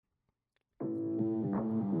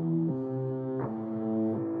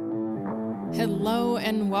Hello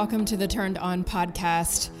and welcome to the Turned On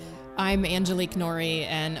podcast. I'm Angelique Norrie,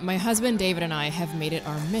 and my husband David and I have made it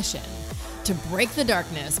our mission to break the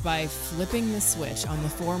darkness by flipping the switch on the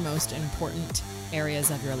four most important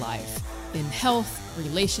areas of your life: in health,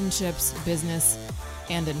 relationships, business,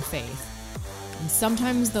 and in faith. And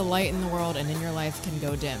sometimes the light in the world and in your life can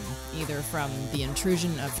go dim, either from the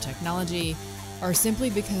intrusion of technology or simply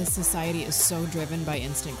because society is so driven by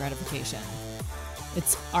instant gratification.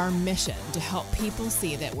 It's our mission to help people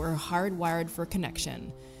see that we're hardwired for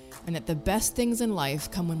connection and that the best things in life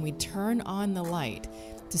come when we turn on the light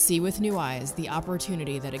to see with new eyes the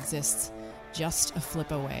opportunity that exists just a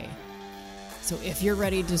flip away. So if you're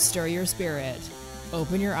ready to stir your spirit,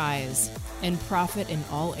 open your eyes, and profit in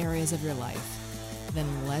all areas of your life, then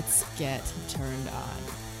let's get turned on.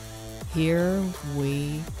 Here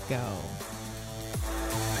we go.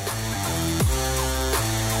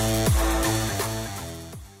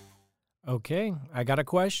 Okay, I got a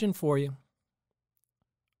question for you.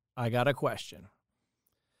 I need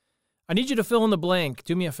you to fill in the blank.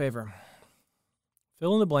 Do me a favor.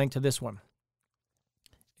 Fill in the blank to this one.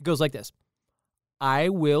 It goes like this. I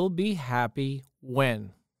will be happy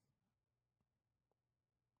when.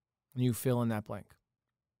 You fill in that blank.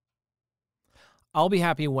 I'll be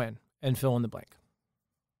happy when, and fill in the blank.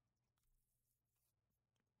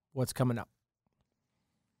 What's coming up?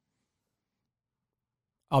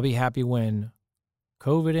 I'll be happy when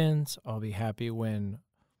COVID ends. I'll be happy when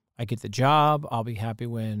I get the job. I'll be happy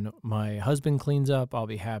when my husband cleans up. I'll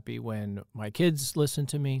be happy when my kids listen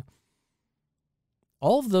to me.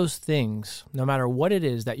 All of those things, no matter what it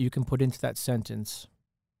is that you can put into that sentence,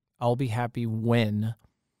 I'll be happy when,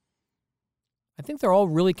 I think they're all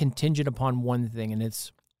really contingent upon one thing, and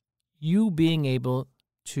it's you being able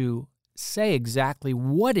to say exactly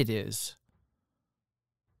what it is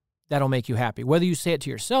that'll make you happy. Whether you say it to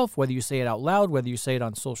yourself, whether you say it out loud, whether you say it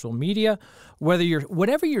on social media,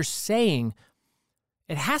 whatever you're saying,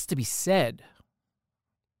 it has to be said.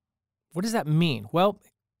 What does that mean? Well,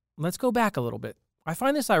 let's go back a little bit. I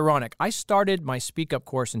find this ironic. I started my Speak Up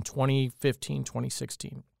course in 2015,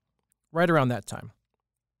 2016, right around that time.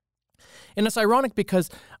 And it's ironic because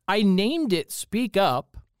I named it Speak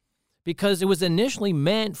Up because it was initially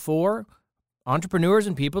meant for entrepreneurs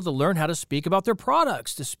and people to learn how to speak about their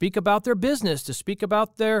products, to speak about their business, to speak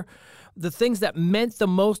about the things that meant the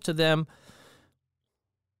most to them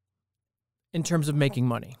in terms of making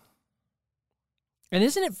money. And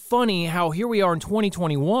isn't it funny how here we are in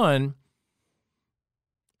 2021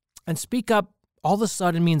 and Speak Up all of a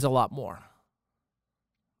sudden means a lot more.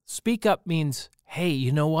 Speak Up means, hey,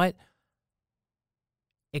 you know what?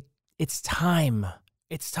 It's time.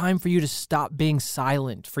 It's time for you to stop being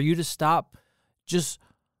silent, for you to stop just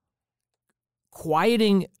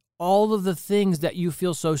quieting all of the things that you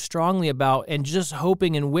feel so strongly about and just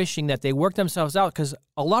hoping and wishing that they work themselves out, because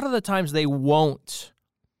a lot of the times they won't.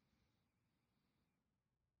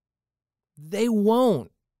 They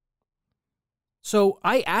won't. So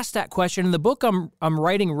I asked that question in the book I'm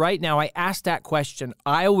writing right now. I asked that question.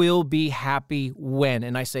 I will be happy when,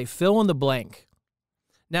 and I say fill in the blank.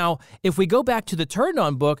 Now, if we go back to the Turned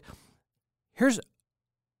On book, here's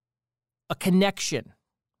a connection.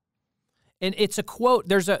 And it's a quote.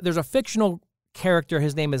 There's a fictional character.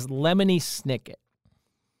 His name is Lemony Snicket.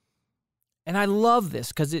 And I love this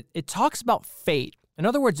because it talks about fate. In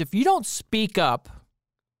other words, if you don't speak up,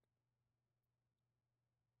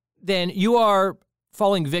 then you are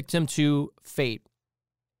falling victim to fate.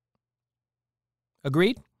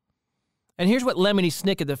 Agreed? And here's what Lemony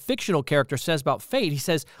Snicket, the fictional character, says about fate. He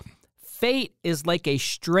says, fate is like a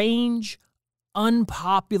strange,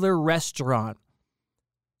 unpopular restaurant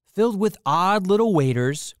filled with odd little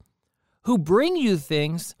waiters who bring you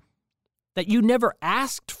things that you never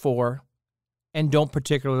asked for and don't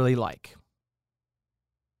particularly like.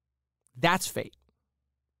 That's fate.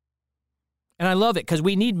 And I love it because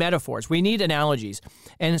we need metaphors. We need analogies.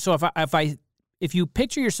 And so if you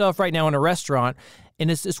picture yourself right now in a restaurant, and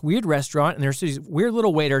it's this weird restaurant, and there's these weird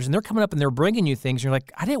little waiters, and they're coming up and they're bringing you things, and you're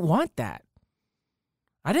like, I didn't want that.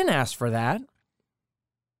 I didn't ask for that.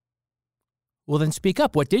 Well, then speak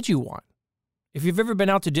up. What did you want? If you've ever been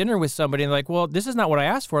out to dinner with somebody and like, well, this is not what I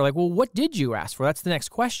asked for. Like, well, what did you ask for? That's the next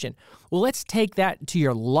question. Well, let's take that to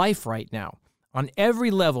your life right now on every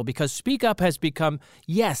level, because Speak Up has become,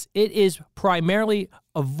 yes, it is primarily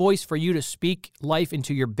a voice for you to speak life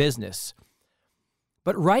into your business.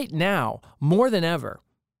 But right now, more than ever,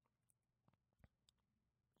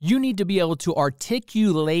 you need to be able to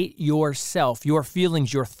articulate yourself, your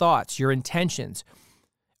feelings, your thoughts, your intentions.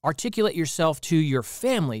 Articulate yourself to your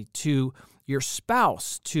family, to your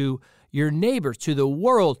spouse, to your neighbors, to the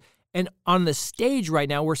world, And on the stage right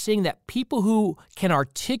now, we're seeing that people who can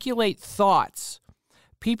articulate thoughts,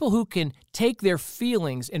 people who can take their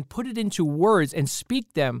feelings and put it into words and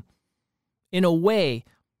speak them in a way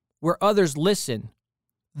where others listen,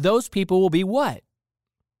 those people will be what?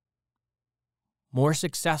 More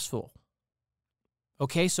successful.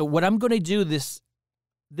 Okay, so what I'm going to do this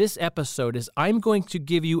episode is I'm going to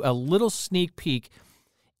give you a little sneak peek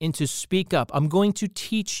into Speak Up. I'm going to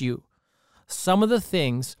teach you some of the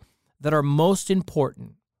things that are most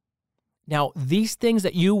important. Now, these things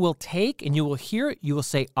that you will take and you will hear, you will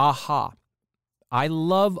say, aha. I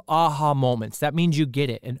love aha moments. That means you get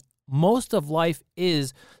it. And most of life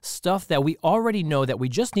is stuff that we already know that we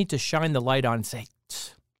just need to shine the light on and say,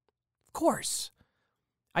 of course,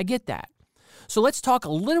 I get that. So let's talk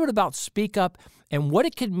a little bit about Speak Up and what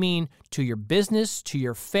it could mean to your business, to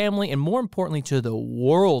your family, and more importantly, to the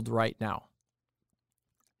world right now.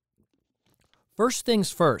 First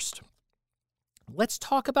things first, let's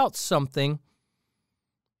talk about something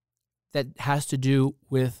that has to do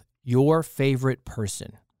with your favorite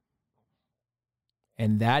person.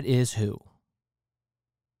 And that is who?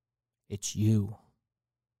 It's you.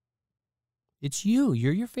 It's you.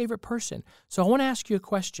 You're your favorite person. So I want to ask you a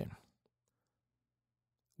question.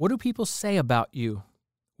 What do people say about you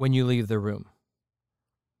when you leave the room?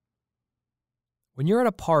 When you're at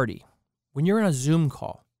a party, when you're in a Zoom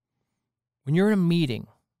call, when you're in a meeting,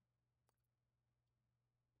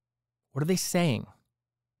 what are they saying?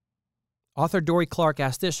 Author Dorie Clark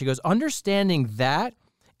asked this. She goes, understanding that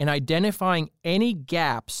and identifying any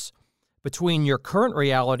gaps between your current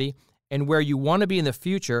reality and where you want to be in the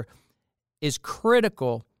future is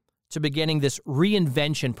critical to beginning this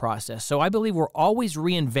reinvention process. So I believe we're always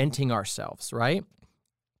reinventing ourselves, right?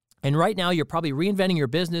 And right now, you're probably reinventing your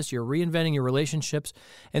business, you're reinventing your relationships,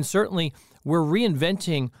 and certainly we're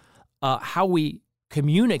reinventing how we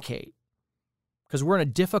communicate because we're in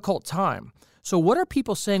a difficult time. So what are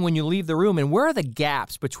people saying when you leave the room, and where are the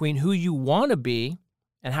gaps between who you want to be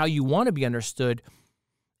and how you want to be understood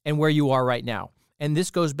and where you are right now? And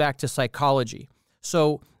this goes back to psychology.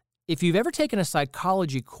 So if you've ever taken a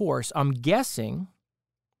psychology course, I'm guessing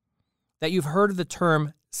that you've heard of the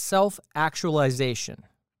term self-actualization.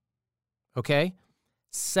 Okay?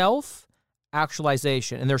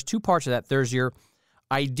 Self-actualization. And there's two parts of that. There's your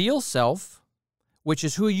ideal self, which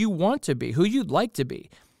is who you want to be, who you'd like to be.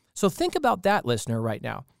 So think about that, listener, right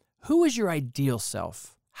now. Who is your ideal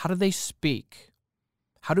self? How do they speak?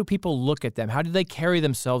 How do people look at them? How do they carry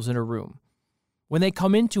themselves in a room? When they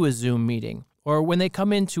come into a Zoom meeting, or when they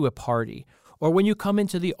come into a party, or when you come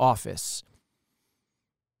into the office,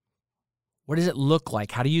 what does it look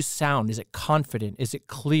like? How do you sound? Is it confident? Is it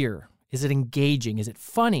clear? Is it engaging? Is it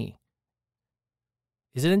funny?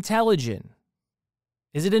 Is it intelligent?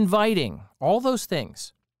 Is it inviting? All those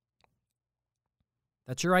things.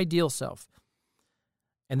 That's your ideal self.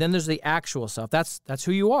 And then there's the actual self. That's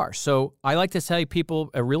who you are. So I like to tell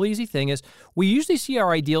people a really easy thing is we usually see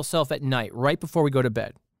our ideal self at night, right before we go to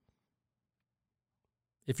bed.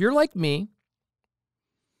 If you're like me,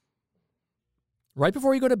 right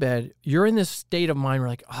before you go to bed, you're in this state of mind where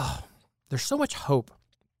like, oh, there's so much hope.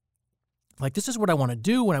 Like, this is what I want to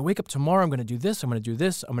do. When I wake up tomorrow, I'm going to do this. I'm going to do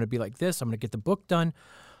this. I'm going to be like this. I'm going to get the book done.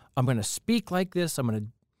 I'm going to speak like this. I'm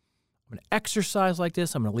going to exercise like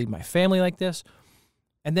this. I'm going to lead my family like this.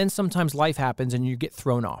 And then sometimes life happens and you get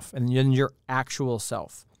thrown off and then your actual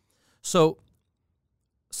self. So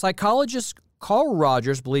psychologist Carl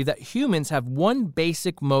Rogers believed that humans have one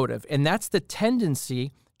basic motive, and that's the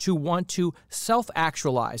tendency to want to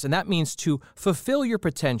self-actualize. And that means to fulfill your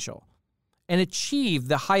potential and achieve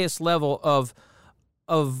the highest level of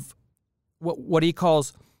what he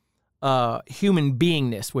calls human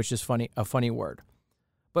beingness, which is a funny word.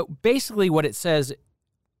 But basically what it says,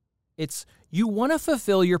 it's you want to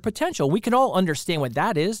fulfill your potential. We can all understand what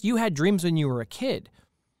that is. You had dreams when you were a kid.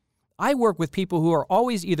 I work with people who are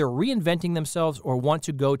always either reinventing themselves or want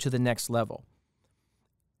to go to the next level.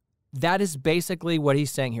 That is basically what he's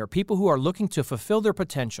saying here. People who are looking to fulfill their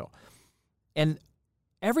potential. And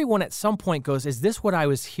everyone at some point goes, is this what I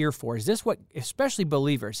was here for? Is this what, especially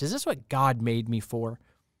believers, is this what God made me for?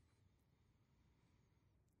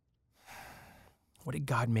 What did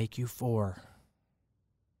God make you for?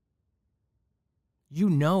 You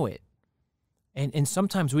know it. And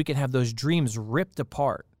sometimes we can have those dreams ripped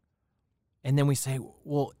apart. And then we say,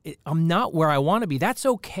 well, I'm not where I want to be. That's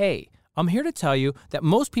okay. I'm here to tell you that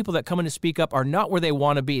most people that come in to speak up are not where they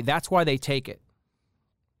want to be. That's why they take it.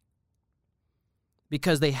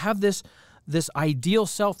 Because they have this ideal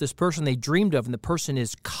self, this person they dreamed of, and the person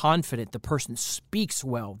is confident. The person speaks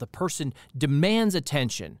well. The person demands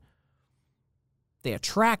attention. They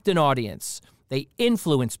attract an audience. They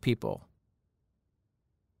influence people.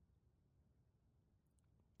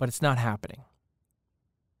 But it's not happening.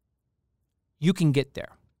 You can get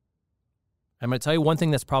there. I'm going to tell you one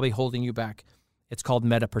thing that's probably holding you back. It's called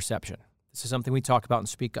meta-perception. This is something we talk about in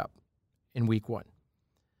Speak Up in week 1.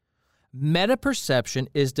 Meta-perception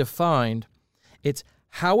is defined, it's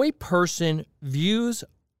how a person views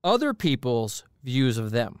other people's views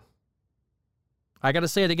of them. I got to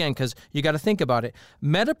say it again because you got to think about it.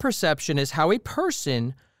 Meta-perception is how a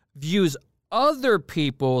person views other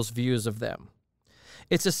people's views of them.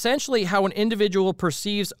 It's essentially how an individual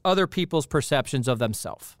perceives other people's perceptions of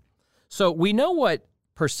themselves. So we know what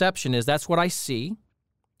perception is. That's what I see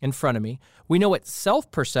in front of me. We know what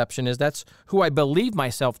self-perception is. That's who I believe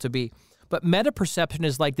myself to be. But meta-perception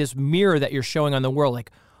is like this mirror that you're showing on the world.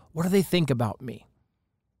 Like, what do they think about me?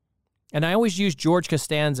 And I always use George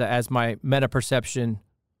Costanza as my meta-perception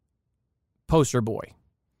poster boy.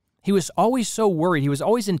 He was always so worried. He was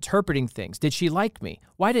always interpreting things. Did she like me?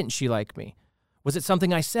 Why didn't she like me? Was it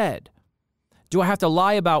something I said? Do I have to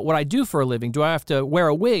lie about what I do for a living? Do I have to wear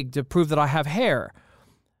a wig to prove that I have hair?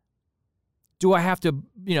 Do I have to,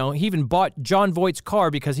 he even bought John Voight's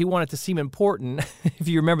car because he wanted to seem important, if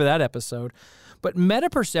you remember that episode. But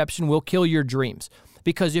meta-perception will kill your dreams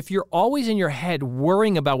because if you're always in your head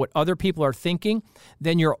worrying about what other people are thinking,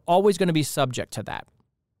 then you're always going to be subject to that.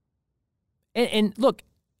 And look,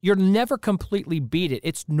 you'll never completely beat it.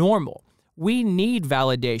 It's normal. We need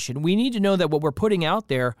validation. We need to know that what we're putting out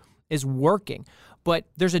there is working. But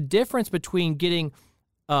there's a difference between getting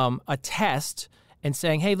a test and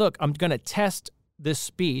saying, hey, look, I'm going to test this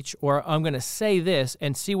speech or I'm going to say this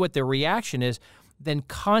and see what the reaction is, than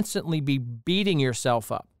constantly be beating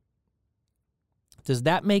yourself up. Does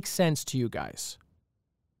that make sense to you guys?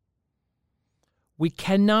 We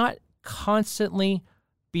cannot constantly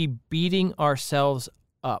be beating ourselves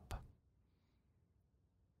up.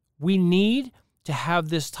 We need to have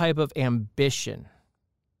this type of ambition.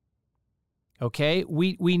 Okay?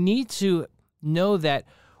 We need to know that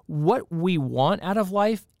what we want out of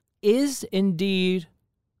life is indeed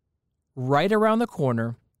right around the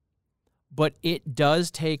corner, but it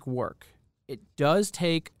does take work. It does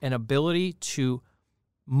take an ability to,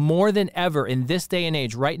 more than ever in this day and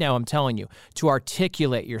age, right now, I'm telling you, to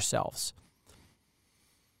articulate yourselves.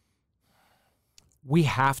 We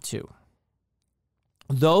have to.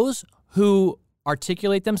 Those who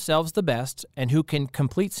articulate themselves the best and who can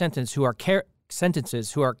complete sentences, who are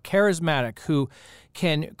charismatic, who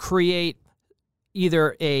can create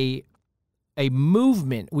either a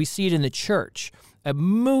movement, we see it in the church, a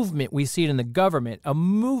movement, we see it in the government, a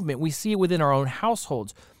movement, we see it within our own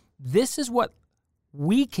households. This is what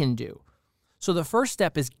we can do. So the first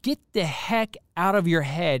step is get the heck out of your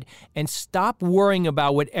head and stop worrying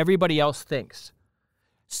about what everybody else thinks.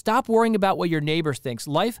 Stop worrying about what your neighbor thinks.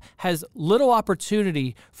 Life has little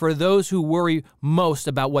opportunity for those who worry most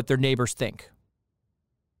about what their neighbors think.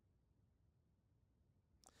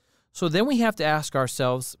 So then we have to ask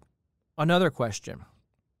ourselves another question.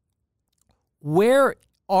 Where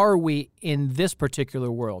are we in this particular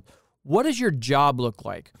world? What does your job look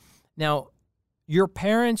like? Now, your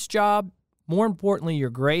parents' job, more importantly, your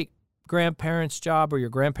great-grandparents' job or your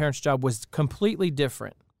grandparents' job was completely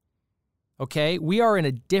different. Okay? We are in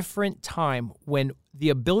a different time when the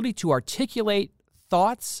ability to articulate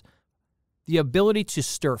thoughts, the ability to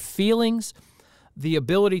stir feelings, the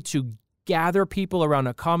ability to gather people around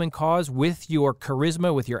a common cause with your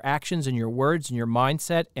charisma, with your actions and your words and your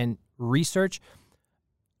mindset and research,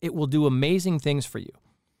 it will do amazing things for you.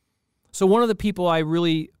 So one of the people I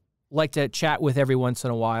really like to chat with every once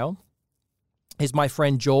in a while is my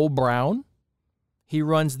friend Joel Brown. He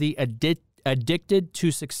runs the Addicted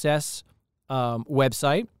to Success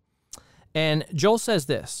website. And Joel says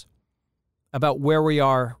this about where we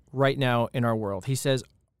are right now in our world. He says,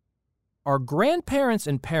 our grandparents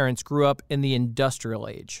and parents grew up in the industrial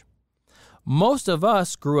age. Most of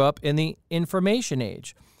us grew up in the information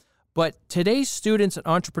age. But today's students and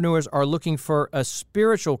entrepreneurs are looking for a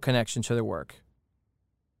spiritual connection to their work.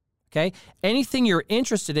 Okay? Anything you're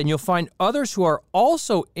interested in, you'll find others who are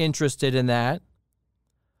also interested in that.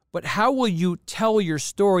 But how will you tell your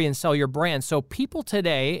story and sell your brand? So people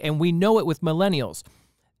today, and we know it with millennials,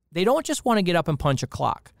 they don't just want to get up and punch a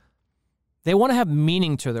clock. They want to have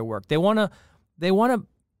meaning to their work. They want to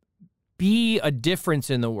be a difference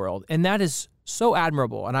in the world. And that is so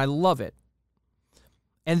admirable, and I love it.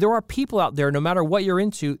 And there are people out there, no matter what you're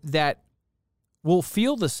into, that will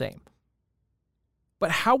feel the same. But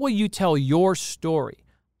how will you tell your story?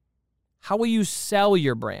 How will you sell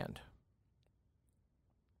your brand?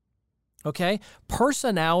 Okay?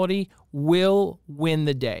 Personality will win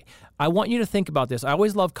the day. I want you to think about this. I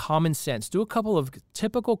always love common sense. Do a couple of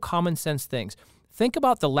typical common sense things. Think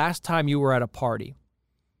about the last time you were at a party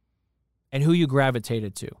and who you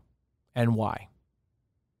gravitated to and why.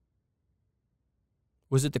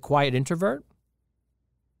 Was it the quiet introvert?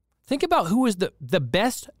 Think about who is the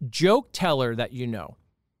best joke teller that you know.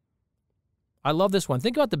 I love this one.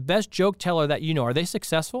 Think about the best joke teller that you know. Are they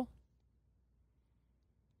successful?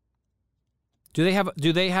 Do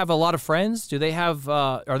they have a lot of friends? Do they have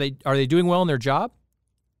are they doing well in their job?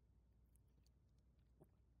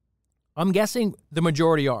 I'm guessing the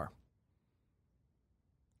majority are.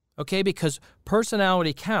 Okay, because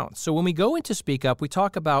personality counts. So when we go into Speak Up, we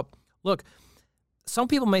talk about, look, some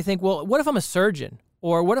people may think, well, what if I'm a surgeon?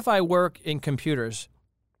 Or what if I work in computers?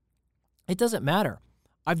 It doesn't matter.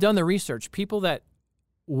 I've done the research. People that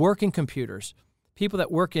work in computers, people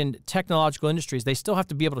that work in technological industries, they still have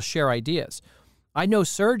to be able to share ideas. I know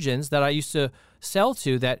surgeons that I used to sell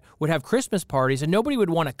to that would have Christmas parties and nobody would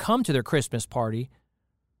want to come to their Christmas party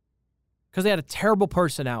because they had a terrible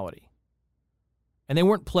personality and they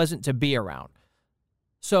weren't pleasant to be around.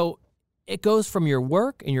 So it goes from your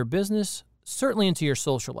work and your business certainly into your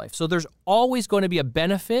social life. So there's always going to be a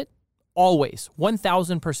benefit, always,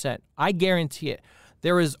 1,000%. I guarantee it.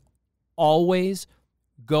 There is always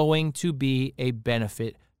going to be a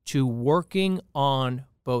benefit to working on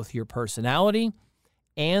both your personality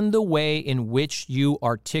and the way in which you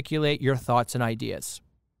articulate your thoughts and ideas.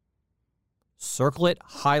 Circle it,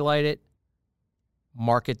 highlight it,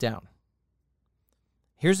 mark it down.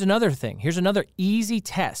 Here's another thing. Here's another easy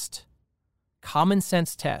test. Common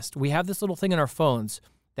sense test. We have this little thing in our phones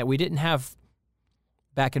that we didn't have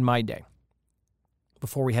back in my day,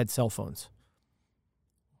 before we had cell phones.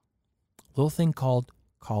 A little thing called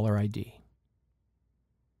caller ID.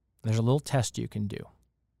 There's a little test you can do.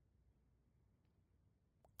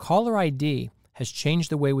 Caller ID has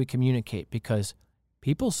changed the way we communicate because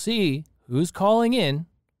people see who's calling in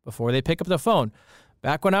before they pick up the phone.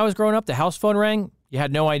 Back when I was growing up, the house phone rang, you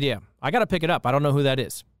had no idea. I got to pick it up. I don't know who that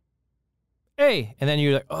is. Hey, and then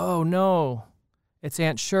you're like, oh no, it's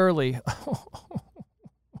Aunt Shirley.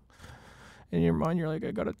 In your mind, you're like,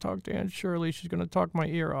 I got to talk to Aunt Shirley. She's going to talk my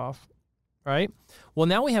ear off, right? Well,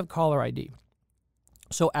 now we have caller ID.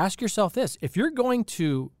 So ask yourself this. If you're going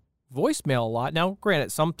to voicemail a lot, now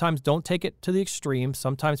granted, sometimes don't take it to the extreme.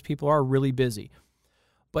 Sometimes people are really busy.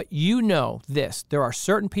 But you know this. There are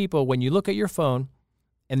certain people, when you look at your phone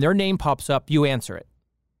and their name pops up, you answer it.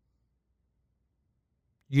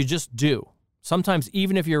 You just do. Sometimes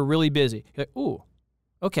even if you're really busy, you're like, ooh,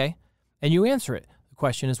 okay. And you answer it. The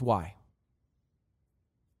question is why?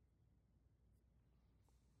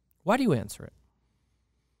 Why do you answer it?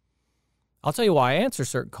 I'll tell you why I answer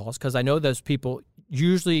certain calls, because I know those people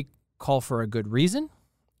usually call for a good reason.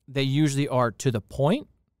 They usually are to the point.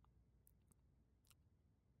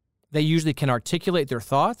 They usually can articulate their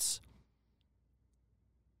thoughts.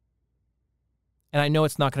 And I know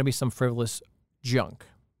it's not going to be some frivolous junk.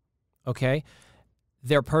 Okay?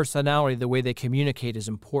 Their personality, the way they communicate is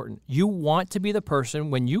important. You want to be the person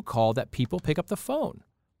when you call that people pick up the phone.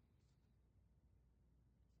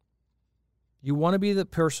 You want to be the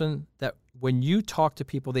person that when you talk to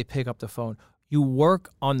people, they pick up the phone. You work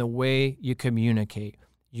on the way you communicate.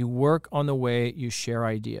 You work on the way you share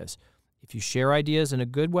ideas. If you share ideas in a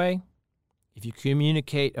good way, if you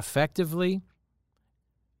communicate effectively,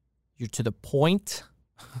 you're to the point.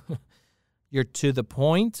 You're to the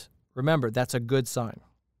point. Remember, that's a good sign.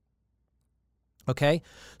 Okay?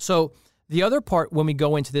 So the other part when we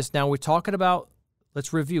go into this now, we're talking about,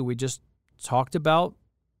 let's review. We just talked about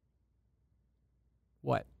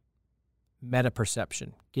what? Meta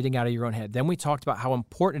perception, getting out of your own head. Then we talked about how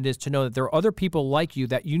important it is to know that there are other people like you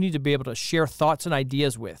that you need to be able to share thoughts and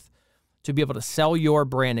ideas with, to be able to sell your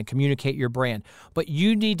brand and communicate your brand. But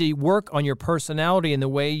you need to work on your personality and the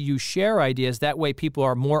way you share ideas. That way people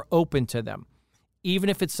are more open to them. Even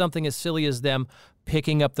if it's something as silly as them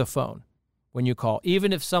picking up the phone when you call.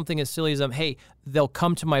 Even if something as silly as them, hey, they'll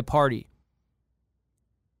come to my party.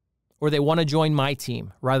 Or they want to join my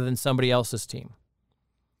team rather than somebody else's team.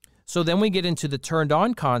 So then we get into the turned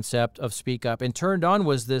on concept of Speak Up. And turned on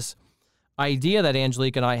was this idea that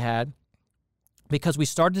Angelique and I had because we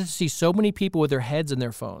started to see so many people with their heads in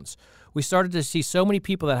their phones. We started to see so many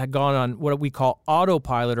people that had gone on what we call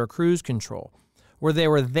autopilot or cruise control, where they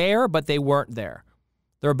were there, but they weren't there.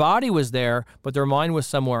 Their body was there, but their mind was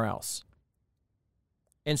somewhere else.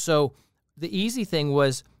 And so the easy thing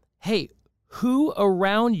was, hey, who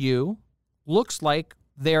around you looks like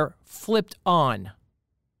they're flipped on?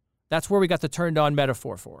 That's where we got the turned on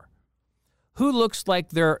metaphor for. Who looks like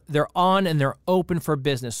they're on and they're open for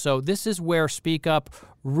business? So this is where Speak Up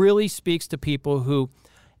really speaks to people who,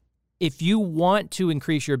 if you want to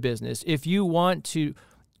increase your business, if you want to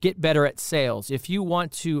get better at sales, if you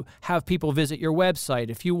want to have people visit your website,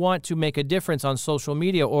 if you want to make a difference on social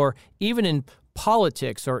media or even in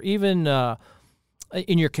politics or even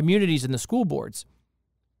in your communities and the school boards,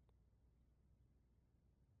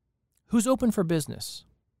 who's open for business?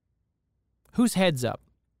 Who's heads up?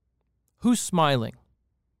 Who's smiling?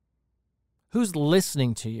 Who's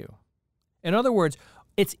listening to you? In other words,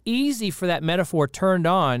 it's easy for that metaphor turned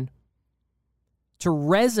on to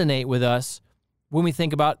resonate with us when we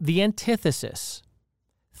think about the antithesis.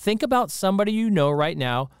 Think about somebody you know right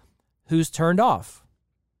now who's turned off,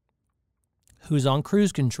 who's on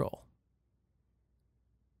cruise control,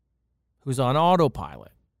 who's on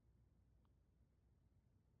autopilot.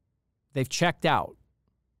 They've checked out.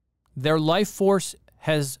 Their life force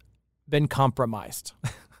has been compromised,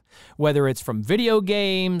 whether it's from video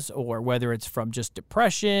games or whether it's from just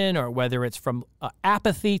depression or whether it's from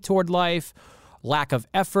apathy toward life, lack of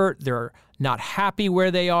effort. They're not happy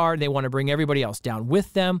where they are. They want to bring everybody else down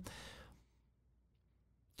with them.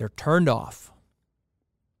 They're turned off.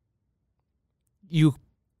 You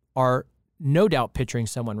are no doubt picturing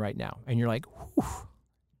someone right now, and you're like, whew,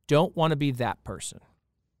 don't want to be that person.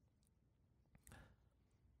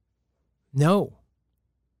 No.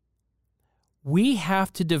 We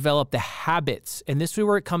have to develop the habits, and this is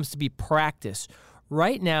where it comes to be practice.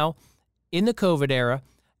 Right now, in the COVID era,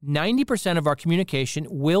 90% of our communication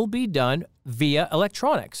will be done via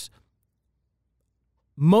electronics.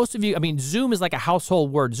 Most of you, Zoom is like a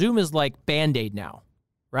household word. Zoom is like Band-Aid now,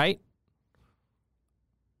 right?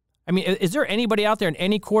 Is there anybody out there in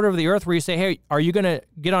any quarter of the earth where you say, hey, are you going to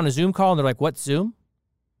get on a Zoom call? And they're like, what's Zoom?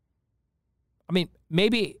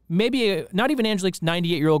 Maybe not even Angelique's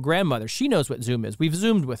 98-year-old grandmother. She knows what Zoom is. We've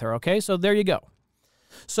Zoomed with her, okay? So there you go.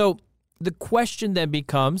 So the question then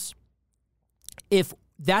becomes, if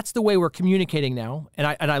that's the way we're communicating now, and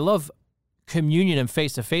I love communion and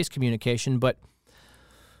face-to-face communication, but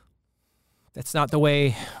that's not the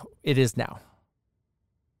way it is now.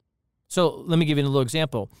 So let me give you a little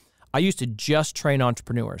example. I used to just train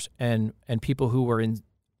entrepreneurs and people who were in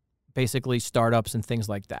basically startups and things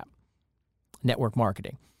like that. Network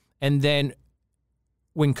marketing. And then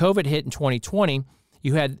when COVID hit in 2020,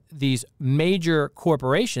 you had these major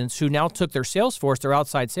corporations who now took their sales force, their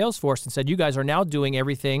outside sales force, and said, you guys are now doing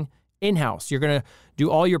everything in-house. You're going to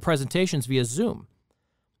do all your presentations via Zoom.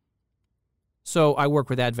 So I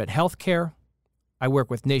work with Advent Healthcare. I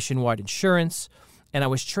work with Nationwide Insurance. And I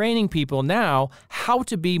was training people now how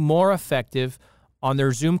to be more effective on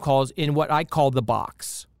their Zoom calls in what I call the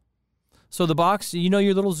box. So the box,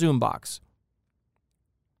 your little Zoom box.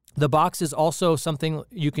 The box is also something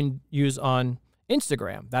you can use on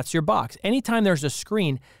Instagram. That's your box. Anytime there's a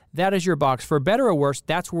screen, that is your box. For better or worse,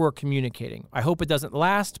 that's where we're communicating. I hope it doesn't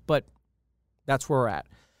last, but that's where we're at.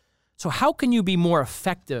 So how can you be more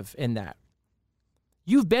effective in that?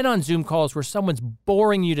 You've been on Zoom calls where someone's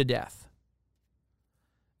boring you to death.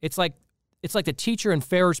 It's like the teacher in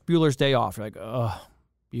Ferris Bueller's Day Off. You're like, oh,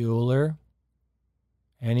 Bueller?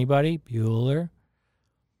 Anybody? Bueller?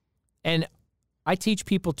 And I teach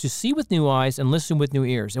people to see with new eyes and listen with new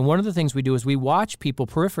ears. And one of the things we do is we watch people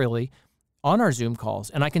peripherally on our Zoom calls.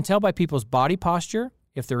 And I can tell by people's body posture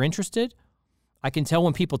if they're interested. I can tell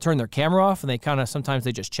when people turn their camera off and they sometimes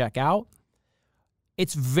they just check out.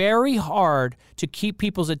 It's very hard to keep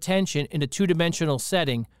people's attention in a two-dimensional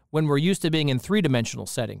setting when we're used to being in three-dimensional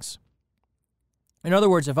settings. In other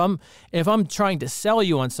words, if I'm trying to sell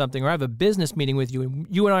you on something or I have a business meeting with you and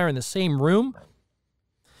you and I are in the same room,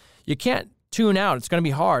 you can't tune out. It's going to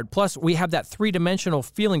be hard. Plus, we have that three-dimensional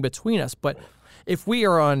feeling between us. But if we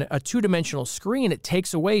are on a two-dimensional screen, it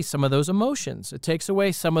takes away some of those emotions. It takes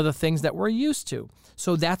away some of the things that we're used to.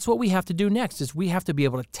 So that's what we have to do next, is we have to be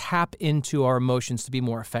able to tap into our emotions to be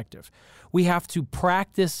more effective. We have to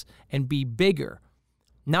practice and be bigger,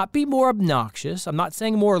 not be more obnoxious. I'm not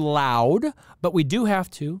saying more loud, but we do have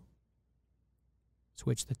to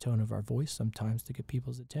switch the tone of our voice sometimes to get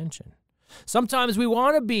people's attention. Sometimes we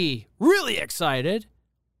want to be really excited,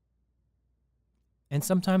 and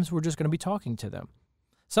sometimes we're just going to be talking to them.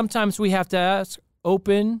 Sometimes we have to ask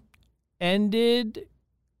open-ended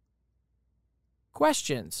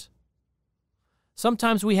questions.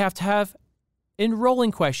 Sometimes we have to have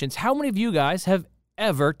enrolling questions. How many of you guys have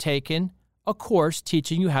ever taken a course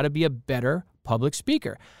teaching you how to be a better public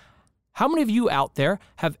speaker? How many of you out there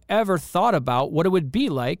have ever thought about what it would be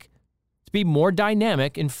like to be more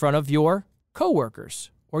dynamic in front of your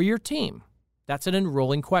coworkers or your team? That's an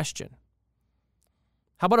enrolling question.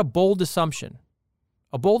 How about a bold assumption?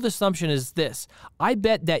 A bold assumption is this. I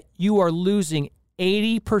bet that you are losing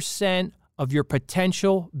 80% of your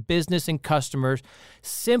potential business and customers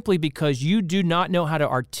simply because you do not know how to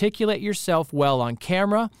articulate yourself well on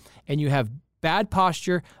camera, and you have bad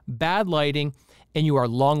posture, bad lighting, and you are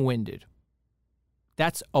long-winded.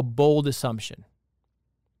 That's a bold assumption.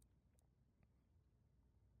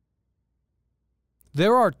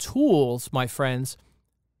 There are tools, my friends,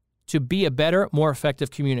 to be a better, more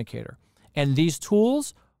effective communicator. And these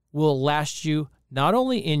tools will last you not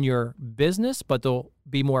only in your business, but they'll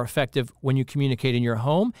be more effective when you communicate in your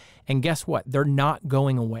home. And guess what? They're not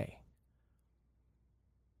going away.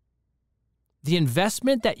 The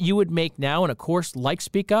investment that you would make now in a course like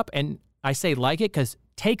Speak Up, and I say like it because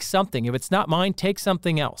take something. If it's not mine, take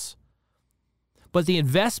something else. But the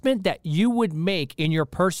investment that you would make in your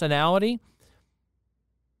personality,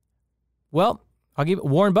 well, I'll give it.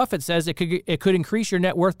 Warren Buffett says it could increase your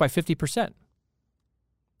net worth by 50%.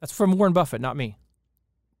 That's from Warren Buffett, not me.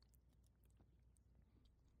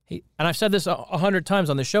 And I've said this 100 times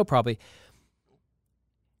on the show probably.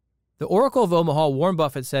 The Oracle of Omaha, Warren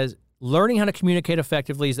Buffett says, learning how to communicate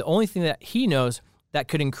effectively is the only thing that he knows that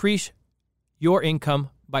could increase your income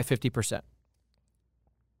by 50%.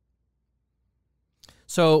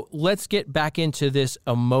 So let's get back into this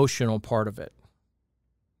emotional part of it.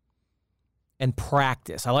 And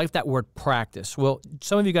practice. I like that word practice. Well,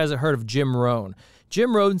 some of you guys have heard of Jim Rohn.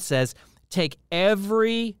 Jim Rohn says, take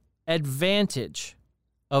every advantage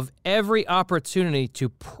of every opportunity to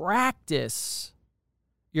practice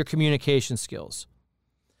your communication skills.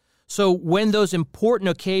 So when those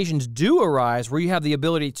important occasions do arise where you have the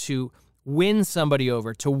ability to win somebody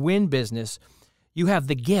over, to win business, you have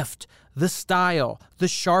the gift, the style, the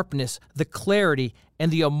sharpness, the clarity,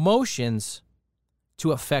 and the emotions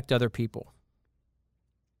to affect other people.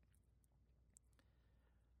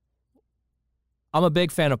 I'm a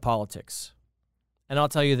big fan of politics, and I'll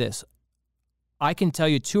tell you this. I can tell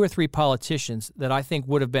you 2 or 3 politicians that I think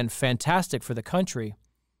would have been fantastic for the country,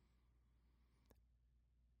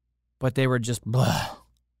 but they were just blah.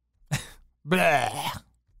 Blah.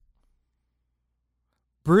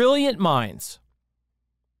 Brilliant minds,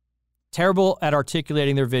 terrible at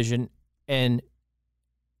articulating their vision and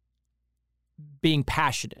being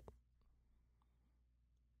passionate.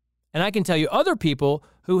 And I can tell you other people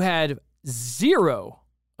who had zero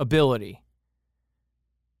ability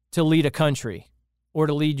to lead a country or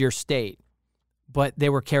to lead your state, but they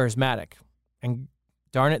were charismatic, and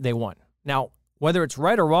darn it, they won. Now, whether it's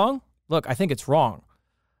right or wrong, look, I think it's wrong.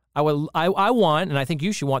 I want, and I think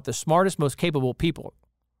you should want, the smartest, most capable people.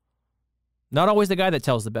 Not always the guy that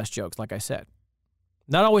tells the best jokes, like I said.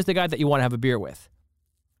 Not always the guy that you want to have a beer with.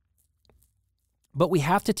 But we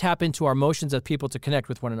have to tap into our emotions as people to connect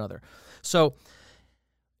with one another. So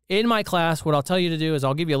in my class, what I'll tell you to do is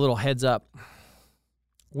I'll give you a little heads up.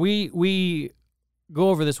 We go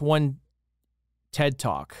over this one TED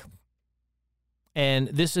Talk, and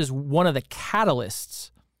this is one of the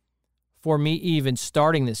catalysts for me even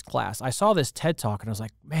starting this class. I saw this TED Talk, and I was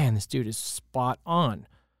like, man, this dude is spot on.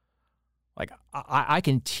 Like, I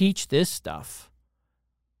can teach this stuff.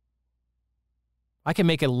 I can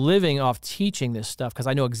make a living off teaching this stuff because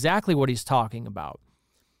I know exactly what he's talking about.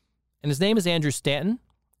 And his name is Andrew Stanton,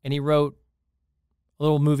 and he wrote a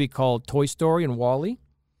little movie called Toy Story and WALL-E.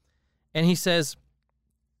 And he says,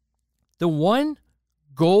 the one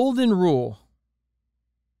golden rule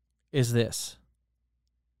is this: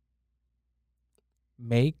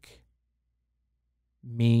 make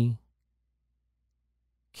me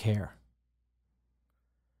care.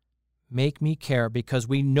 Make me care, because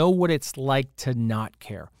we know what it's like to not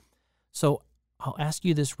care. So I'll ask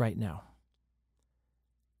you this right now.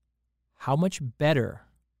 How much better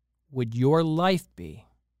would your life be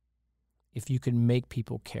if you could make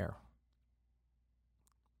people care?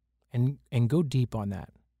 And go deep on that.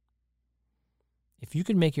 If you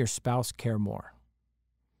could make your spouse care more,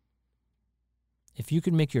 if you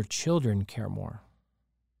could make your children care more,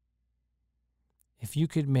 if you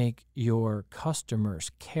could make your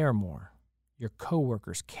customers care more, your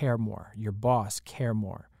coworkers care more, your boss care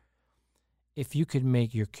more, if you could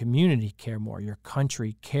make your community care more, your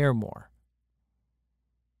country care more,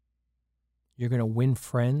 you're going to win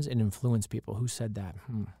friends and influence people. Who said that?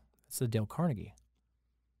 That's the Dale Carnegie.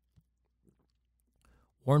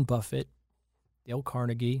 Warren Buffett, Dale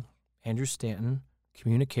Carnegie, Andrew Stanton,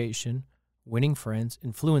 communication, winning friends,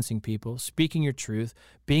 influencing people, speaking your truth,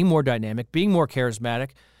 being more dynamic, being more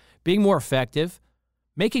charismatic, being more effective,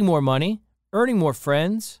 making more money, earning more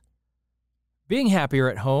friends, being happier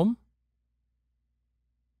at home,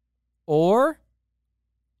 or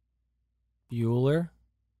Bueller,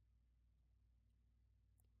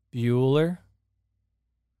 Bueller.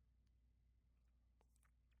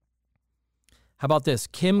 How about this?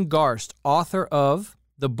 Kim Garst, author of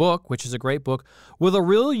the book, which is a great book, Will a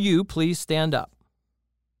Real You Please Stand Up?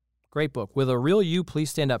 Great book. Will a Real You Please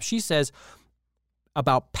Stand Up? She says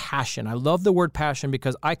about passion. I love the word passion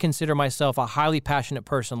because I consider myself a highly passionate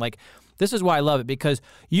person. Like, this is why I love it, because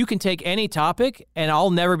you can take any topic and I'll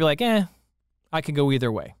never be like, I can go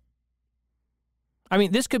either way. I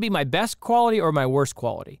mean, this could be my best quality or my worst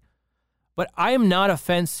quality, but I am not a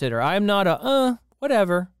fence sitter. I am not a,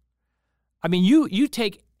 whatever. I mean, you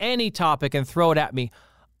take any topic and throw it at me.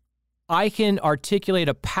 I can articulate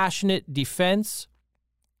a passionate defense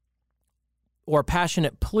or a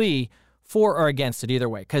passionate plea for or against it either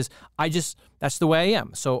way, because that's the way I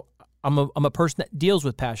am. So I'm a person that deals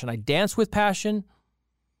with passion. I dance with passion.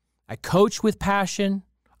 I coach with passion.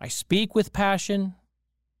 I speak with passion.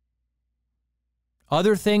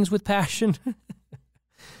 Other things with passion.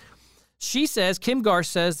 She says, Kim Garst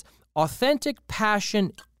says, authentic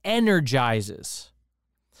passion energizes.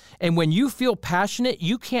 And when you feel passionate,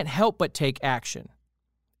 you can't help but take action.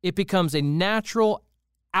 It becomes a natural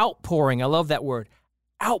outpouring. I love that word.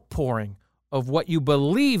 Outpouring of what you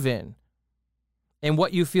believe in and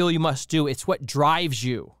what you feel you must do. It's what drives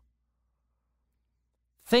you.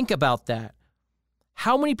 Think about that.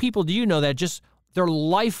 How many people do you know that just their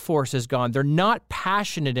life force is gone? They're not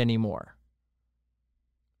passionate anymore.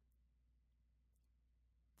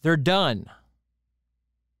 They're done.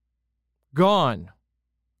 Gone.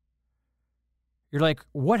 You're like,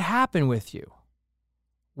 what happened with you?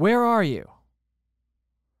 Where are you?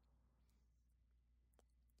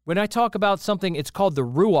 When I talk about something, it's called the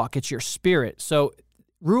ruach. It's your spirit. So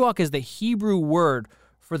ruach is the Hebrew word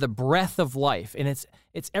for the breath of life. And it's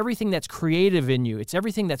everything that's creative in you. It's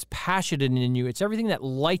everything that's passionate in you. It's everything that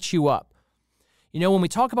lights you up. You know, when we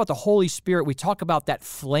talk about the Holy Spirit, we talk about that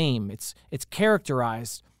flame. It's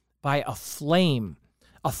characterized by a flame,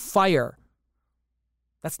 a fire.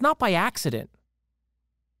 That's not by accident.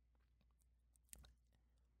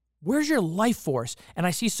 Where's your life force? And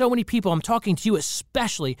I see so many people, I'm talking to you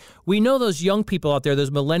especially, we know those young people out there,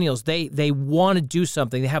 those millennials, they want to do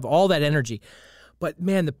something. They have all that energy. But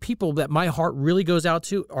man, the people that my heart really goes out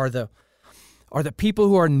to are the people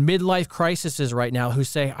who are in midlife crises right now, who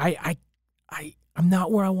say, I'm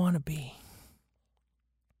not where I want to be.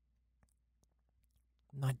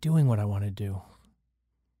 I'm not doing what I want to do.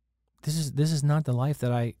 This is not the life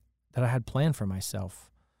that I had planned for myself.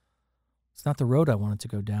 It's not the road I wanted to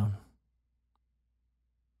go down.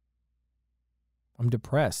 I'm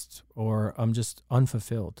depressed, or I'm just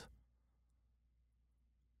unfulfilled.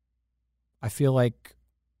 I feel like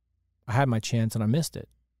I had my chance and I missed it.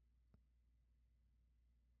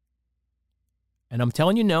 And I'm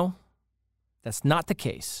telling you, no, that's not the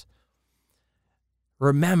case.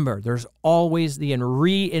 Remember, there's always the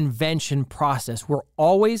reinvention process. We're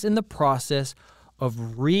always in the process of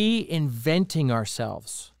reinventing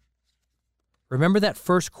ourselves. Remember that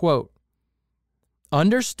first quote.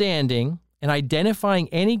 Understanding and identifying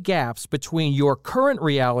any gaps between your current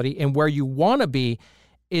reality and where you want to be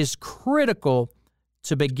is critical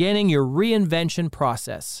to beginning your reinvention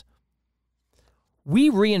process. We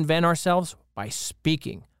reinvent ourselves by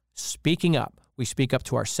speaking up. We speak up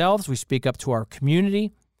to ourselves. We speak up to our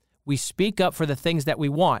community. We speak up for the things that we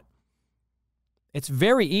want. It's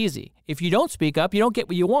very easy. If you don't speak up, you don't get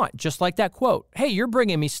what you want. Just like that quote. Hey, you're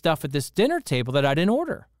bringing me stuff at this dinner table that I didn't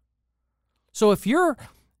order. So if you're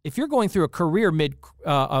going through a career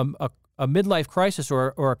a midlife crisis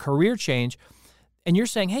or a career change, and you're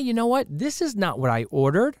saying, hey, you know what? This is not what I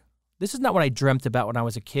ordered. This is not what I dreamt about when I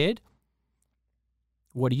was a kid.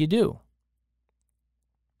 What do?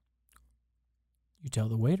 You tell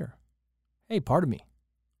the waiter, hey, pardon me.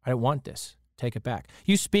 I don't want this. Take it back.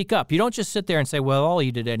 You speak up. You don't just sit there and say, well, I'll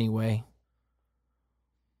eat it anyway.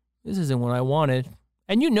 This isn't what I wanted.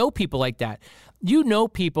 And you know people like that. You know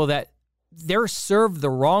people that they're served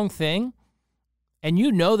the wrong thing, and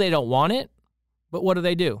you know they don't want it, but what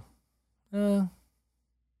do? I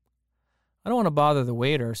don't want to bother the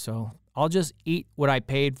waiter, so I'll just eat what I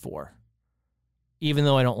paid for, even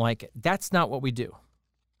though I don't like it. That's not what we do.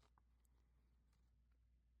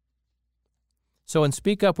 So in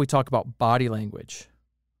Speak Up, we talk about body language.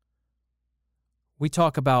 We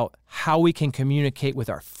talk about how we can communicate with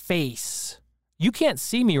our face. You can't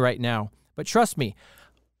see me right now, but trust me,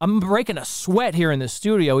 I'm breaking a sweat here in the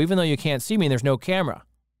studio, even though you can't see me and there's no camera.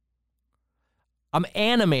 I'm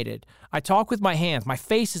animated. I talk with my hands. My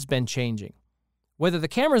face has been changing. Whether the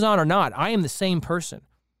camera's on or not, I am the same person.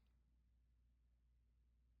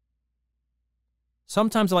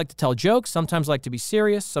 Sometimes I like to tell jokes. Sometimes I like to be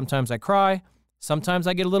serious. Sometimes I cry. Sometimes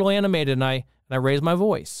I get a little animated and I raise my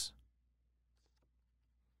voice.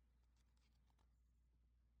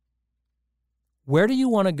 Where do you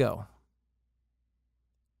want to go?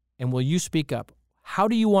 And will you speak up? How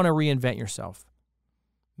do you want to reinvent yourself?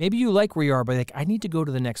 Maybe you like where you are, but like, I need to go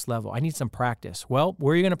to the next level. I need some practice. Well,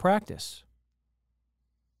 where are you going to practice?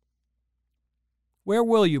 Where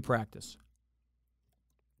will you practice?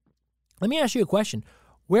 Let me ask you a question.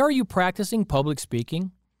 Where are you practicing public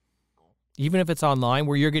speaking, even if it's online,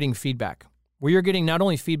 where you're getting feedback? Where you're getting not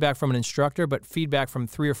only feedback from an instructor, but feedback from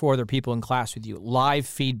 3 or 4 other people in class with you. Live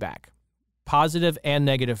feedback. Positive and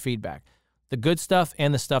negative feedback. The good stuff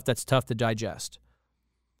and the stuff that's tough to digest.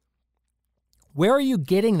 Where are you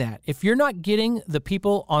getting that? If you're not getting the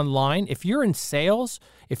people online, if you're in sales,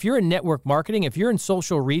 if you're in network marketing, if you're in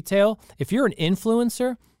social retail, if you're an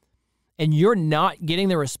influencer, and you're not getting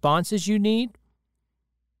the responses you need,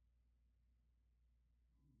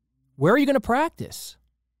 where are you going to practice?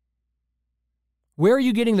 Where are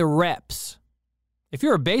you getting the reps? If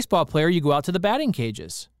you're a baseball player, you go out to the batting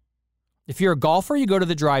cages. If you're a golfer, you go to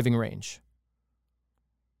the driving range.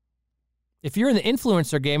 If you're in the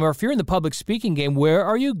influencer game or if you're in the public speaking game, where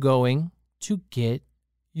are you going to get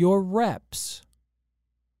your reps?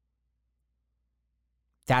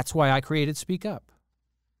 That's why I created Speak Up.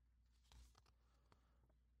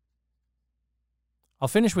 I'll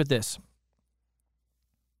finish with this.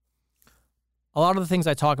 A lot of the things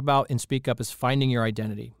I talk about in Speak Up is finding your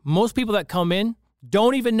identity. Most people that come in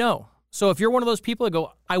don't even know. So if you're one of those people that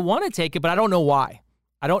go, I want to take it, but I don't know why.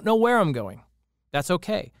 I don't know where I'm going. That's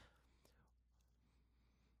okay.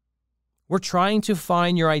 We're trying to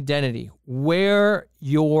find your identity, where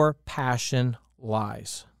your passion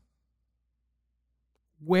lies.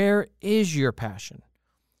 Where is your passion?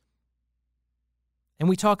 And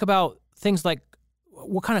we talk about things like,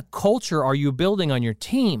 what kind of culture are you building on your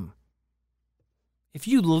team? If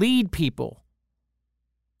you lead people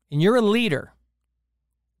and you're a leader,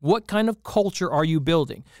 what kind of culture are you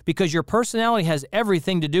building? Because your personality has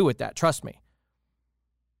everything to do with that, trust me.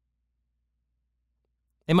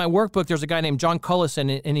 In my workbook, there's a guy named John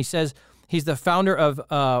Cullison, and he says he's the founder of,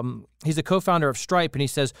 he's a co-founder of Stripe, and he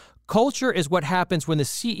says, culture is what happens when the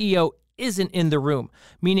CEO isn't in the room,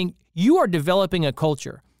 meaning you are developing a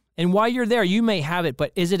culture. And while you're there, you may have it,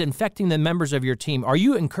 but is it infecting the members of your team? Are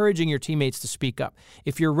you encouraging your teammates to speak up?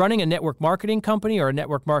 If you're running a network marketing company or a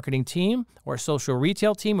network marketing team or a social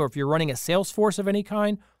retail team, or if you're running a sales force of any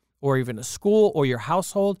kind, or even a school or your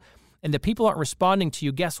household, and the people aren't responding to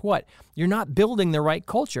you, guess what? You're not building the right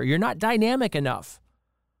culture. You're not dynamic enough.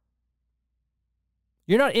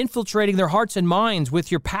 You're not infiltrating their hearts and minds with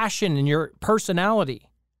your passion and your personality.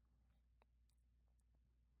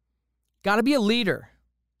 Got to be a leader.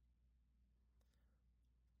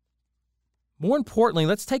 More importantly,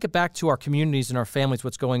 let's take it back to our communities and our families,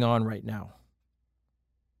 what's going on right now.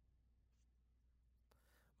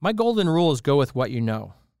 My golden rule is go with what you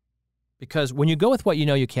know. Because when you go with what you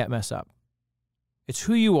know, you can't mess up. It's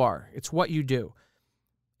who you are. It's what you do.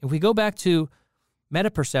 If we go back to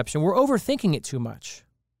meta-perception, we're overthinking it too much.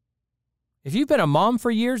 If you've been a mom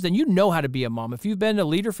for years, then you know how to be a mom. If you've been a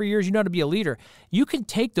leader for years, you know how to be a leader. You can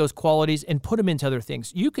take those qualities and put them into other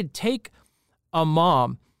things. You could take a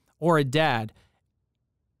mom or a dad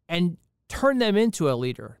and turn them into a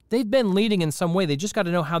leader. They've been leading in some way. They just got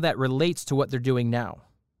to know how that relates to what they're doing now.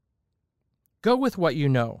 Go with what you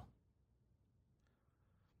know.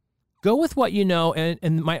 Go with what you know,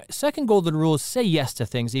 and my second golden rule is say yes to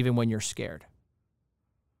things even when you're scared.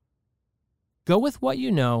 Go with what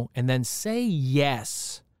you know, and then say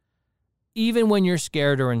yes even when you're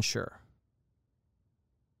scared or unsure.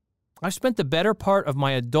 I've spent the better part of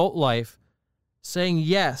my adult life saying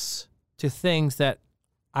yes to things that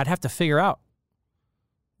I'd have to figure out.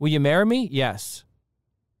 Will you marry me? Yes.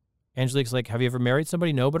 Angelique's like, have you ever married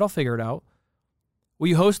somebody? No, but I'll figure it out. Will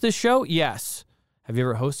you host this show? Yes. Have you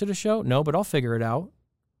ever hosted a show? No, but I'll figure it out.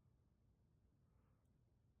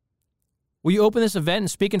 Will you open this event and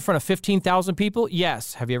speak in front of 15,000 people?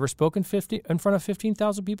 Yes. Have you ever spoken in front of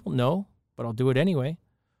 15,000 people? No, but I'll do it anyway.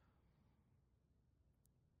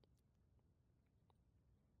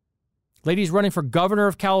 Lady's running for governor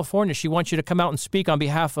of California. She wants you to come out and speak on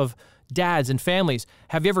behalf of dads and families.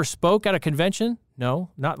 Have you ever spoke at a convention?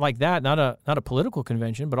 No, not like that. Not a political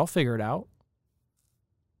convention, but I'll figure it out.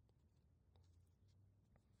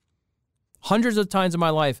 Hundreds of times in my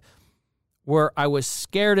life where I was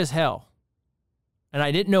scared as hell and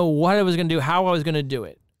I didn't know what I was going to do, how I was going to do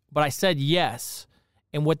it. But I said yes.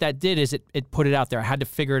 And what that did is it put it out there. I had to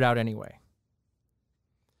figure it out anyway.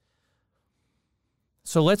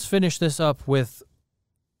 So let's finish this up with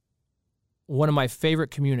one of my favorite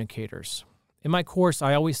communicators. In my course,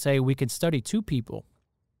 I always say we could study two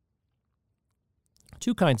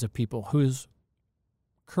kinds of people whose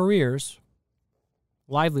careers,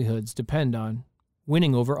 livelihoods depend on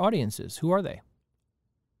winning over audiences. Who are they?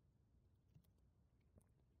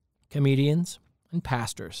 Comedians and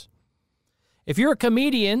pastors. If you're a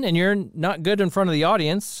comedian and you're not good in front of the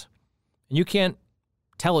audience and you can't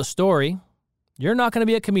tell a story, you're not going to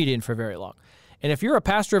be a comedian for very long. And if you're a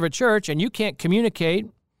pastor of a church and you can't communicate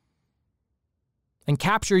and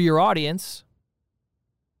capture your audience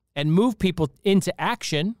and move people into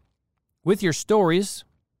action with your stories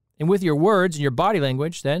and with your words and your body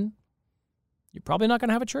language, then you're probably not going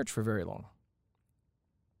to have a church for very long.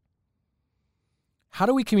 How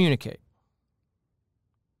do we communicate?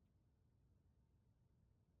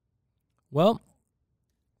 Well,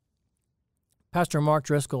 Pastor Mark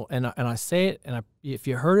Driscoll, and I say it, and if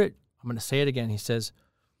you heard it, I'm going to say it again. He says,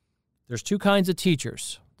 there's two kinds of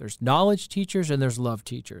teachers. There's knowledge teachers and there's love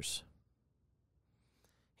teachers.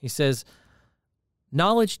 He says,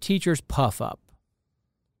 knowledge teachers puff up.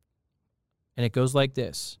 And it goes like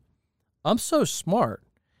this. I'm so smart,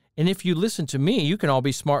 and if you listen to me, you can all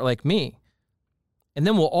be smart like me. And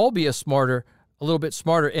then we'll all be a little bit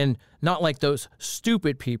smarter, and not like those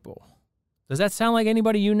stupid people. Does that sound like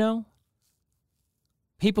anybody you know?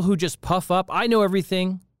 People who just puff up. I know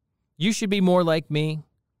everything. You should be more like me.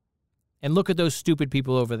 And look at those stupid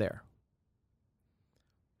people over there.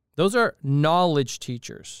 Those are knowledge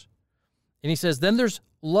teachers. And he says, then there's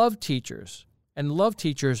love teachers. And love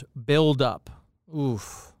teachers build up.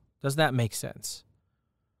 Oof. Does that make sense?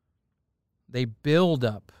 They build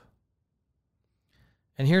up.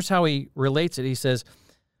 And here's how he relates it. He says,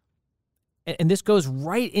 and this goes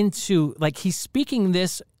right into, like he's speaking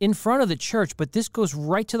this in front of the church, but this goes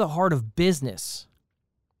right to the heart of business.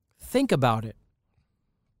 Think about it.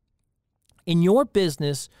 In your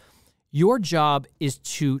business, your job is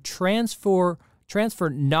to transfer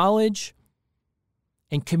knowledge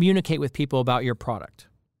and communicate with people about your product.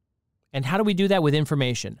 And how do we do that? With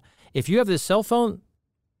information. If you have this cell phone,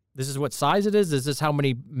 this is what size it is. This is how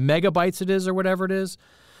many megabytes it is or whatever it is.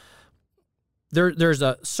 There's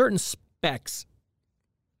a certain specs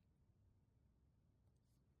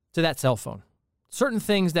to that cell phone. Certain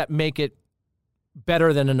things that make it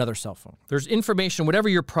better than another cell phone. There's information, whatever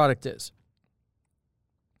your product is.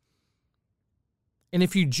 And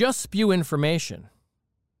if you just spew information,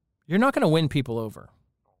 you're not going to win people over.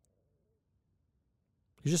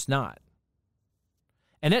 You're just not.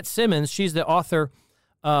 Annette Simmons, she's the author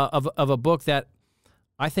of a book that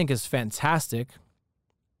I think is fantastic.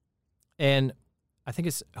 And I think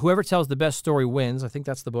it's Whoever Tells the Best Story Wins. I think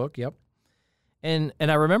that's the book. Yep. And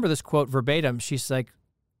I remember this quote verbatim. She's like,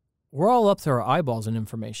 we're all up to our eyeballs in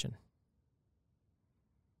information.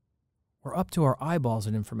 We're up to our eyeballs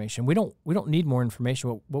in information. We don't need more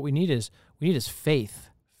information. What we need is faith.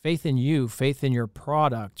 Faith in you, faith in your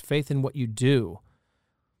product, faith in what you do.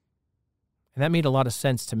 And that made a lot of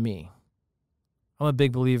sense to me. I'm a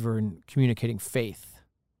big believer in communicating faith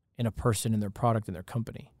in a person, in their product, in their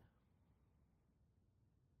company.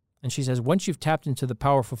 And she says, once you've tapped into the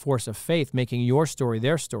powerful force of faith, making your story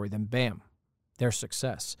their story, then bam, their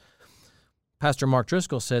success. Pastor Mark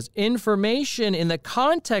Driscoll says, information in the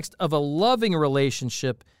context of a loving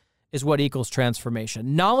relationship is what equals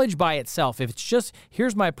transformation. Knowledge by itself, if it's just,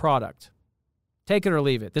 here's my product, take it or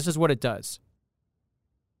leave it, this is what it does,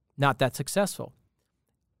 not that successful.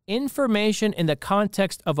 Information in the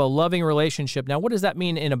context of a loving relationship. Now, what does that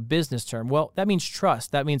mean in a business term? Well, that means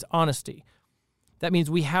trust. That means honesty. That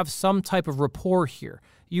means we have some type of rapport here.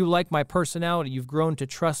 You like my personality. You've grown to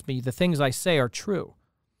trust me. The things I say are true.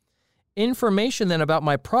 Information then about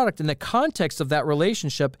my product in the context of that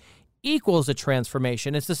relationship equals a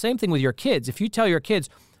transformation. It's the same thing with your kids. If you tell your kids,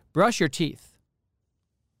 brush your teeth,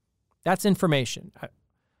 that's information,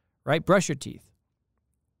 right? Brush your teeth.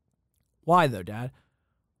 Why though, Dad?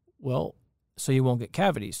 Well, so you won't get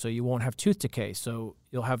cavities, so you won't have tooth decay, so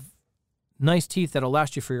you'll have nice teeth that'll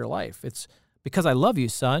last you for your life. It's because I love you,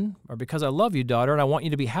 son, or because I love you, daughter, and I want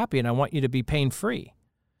you to be happy and I want you to be pain-free.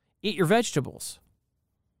 Eat your vegetables.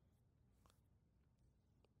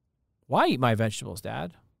 Why eat my vegetables,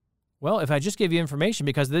 Dad? Well, if I just give you information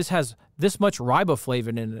because this has this much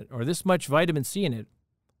riboflavin in it or this much vitamin C in it,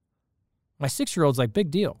 my 6-year-old's like,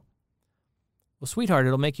 big deal. Well, sweetheart,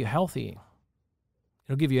 it'll make you healthy.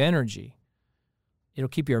 It'll give you energy. It'll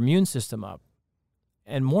keep your immune system up.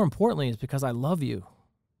 And more importantly, it's because I love you.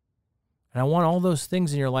 And I want all those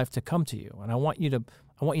things in your life to come to you. And I want you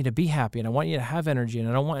to be happy, and I want you to have energy, and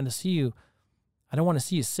I don't want to see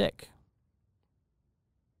you sick.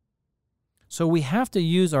 So we have to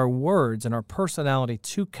use our words and our personality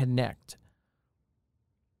to connect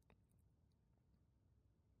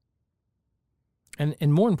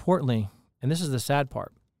And more importantly, and this is the sad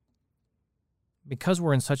part, because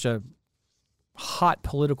we're in such a hot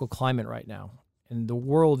political climate right now, and the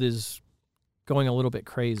world is going a little bit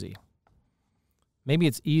crazy, maybe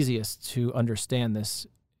it's easiest to understand this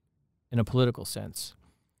in a political sense.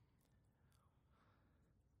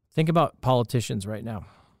 Think about politicians right now.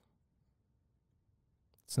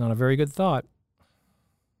 It's not a very good thought.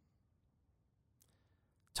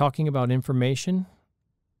 Talking about information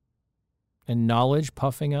and knowledge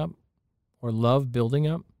puffing up or love building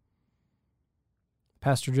up.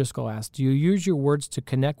 Pastor Driscoll asked, do you use your words to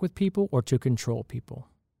connect with people or to control people?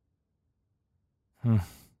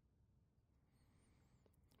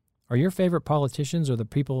 Are your favorite politicians, or the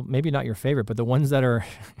people, maybe not your favorite, but the ones that are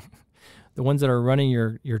the ones that are running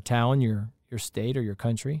your town, your state, or your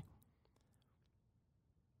country,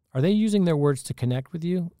 are they using their words to connect with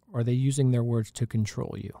you, or are they using their words to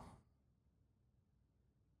control you?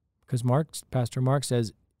 Because Pastor Mark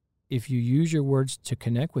says, if you use your words to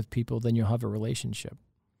connect with people, then you'll have a relationship.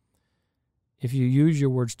 If you use your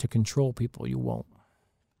words to control people, you won't.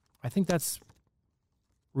 I think that's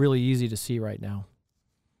really easy to see right now.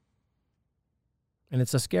 And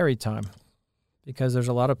it's a scary time because there's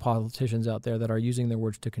a lot of politicians out there that are using their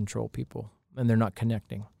words to control people, and they're not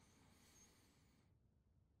connecting.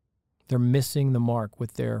 They're missing the mark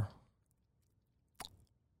with their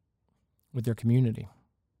community.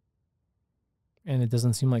 And it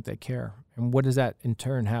doesn't seem like they care. And what does that in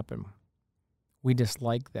turn happen? We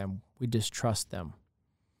dislike them. We distrust them.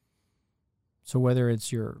 So whether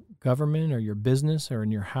it's your government or your business or in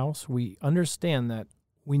your house, we understand that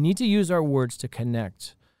we need to use our words to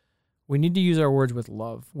connect. We need to use our words with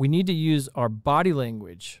love. We need to use our body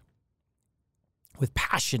language with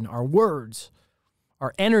passion, our words,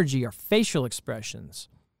 our energy, our facial expressions,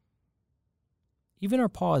 even our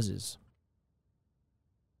pauses.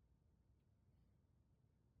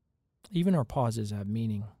 Even our pauses have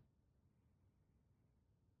meaning.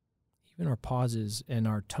 Even our pauses and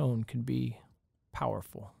our tone can be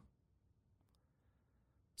powerful.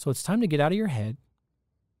 So it's time to get out of your head,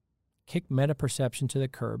 kick meta-perception to the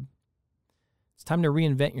curb. It's time to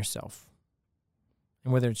reinvent yourself.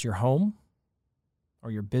 And whether it's your home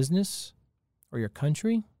or your business or your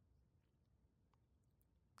country,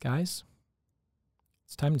 guys,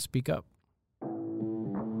 it's time to speak up.